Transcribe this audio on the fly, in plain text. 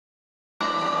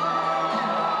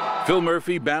Phil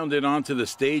Murphy bounded onto the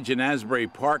stage in Asbury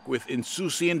Park with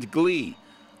insouciant glee,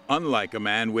 unlike a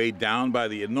man weighed down by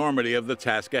the enormity of the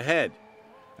task ahead.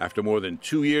 After more than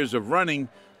 2 years of running,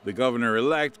 the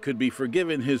governor-elect could be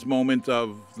forgiven his moment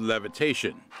of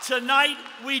levitation. Tonight,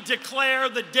 we declare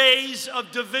the days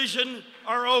of division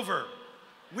are over.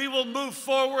 We will move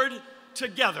forward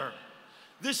together.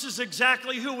 This is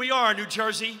exactly who we are, New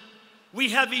Jersey. We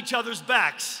have each other's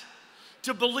backs.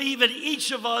 To believe in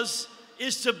each of us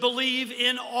is to believe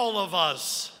in all of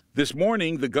us. This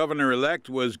morning, the governor-elect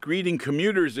was greeting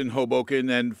commuters in Hoboken,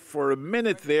 and for a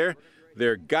minute there,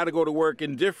 their gotta-go-to-work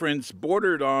indifference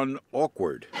bordered on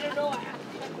awkward.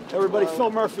 Everybody,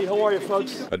 Phil Murphy, how are you,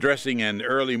 folks? Addressing an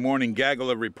early morning gaggle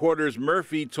of reporters,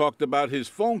 Murphy talked about his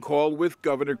phone call with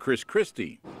Governor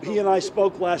Christie. He and I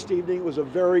spoke last evening. It was a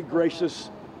very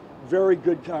gracious, very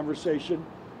good conversation,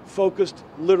 focused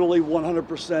literally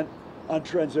 100% on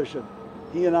transition.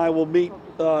 He and I will meet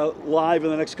live in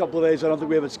the next couple of days. I don't think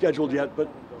we have it scheduled yet, but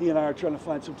he and I are trying to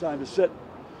find some time to sit.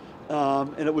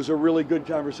 And it was a really good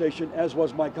conversation, as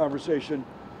was my conversation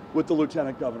with the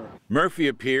Lieutenant Governor. Murphy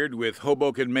appeared with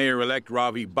Hoboken Mayor-elect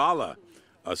Ravi Bala,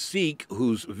 a Sikh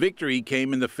whose victory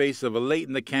came in the face of a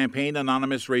late-in-the-campaign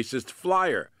anonymous racist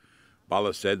flyer.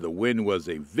 Bala said the win was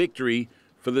a victory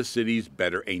for the city's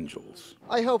better angels.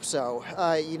 I hope so.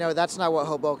 You know, that's not what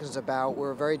Hoboken's about.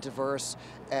 We're a very diverse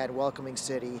and welcoming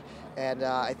city, and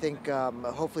I think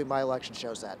hopefully my election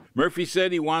shows that. Murphy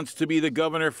said he wants to be the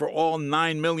governor for all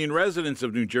 9 million residents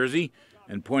of New Jersey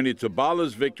and pointed to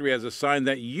Bala's victory as a sign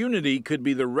that unity could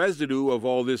be the residue of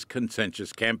all this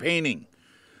contentious campaigning.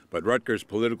 But Rutgers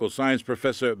political science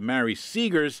professor Mary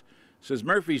Seegers says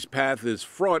Murphy's path is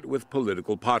fraught with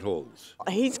political potholes.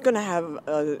 He's going to have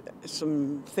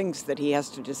some things that he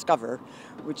has to discover,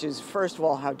 which is, first of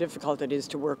all, how difficult it is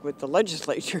to work with the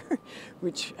legislature,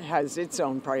 which has its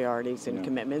own priorities and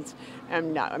commitments.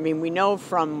 And I mean, we know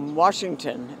from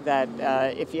Washington that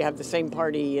if you have the same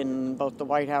party in both the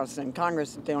White House and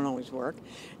Congress, they don't always work.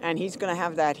 And he's going to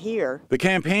have that here. The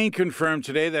campaign confirmed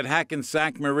today that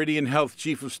Hackensack Meridian Health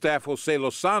Chief of Staff Jose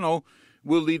Lozano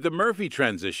will lead the Murphy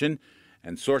transition,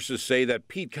 and sources say that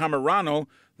Pete Camarano,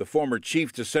 the former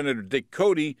chief to Senator Dick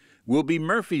Cody, will be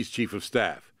Murphy's chief of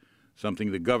staff,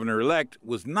 something the governor-elect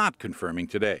was not confirming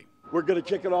today. We're going to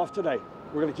kick it off today.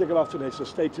 So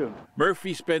stay tuned.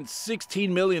 Murphy spent $16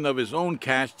 million of his own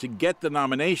cash to get the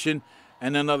nomination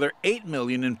and another $8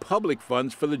 million in public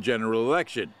funds for the general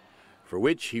election, for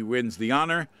which he wins the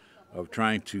honor of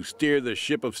trying to steer the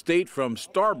ship of state from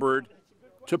starboard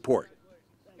to port.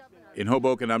 In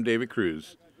Hoboken, I'm David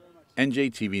Cruz,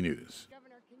 NJTV News.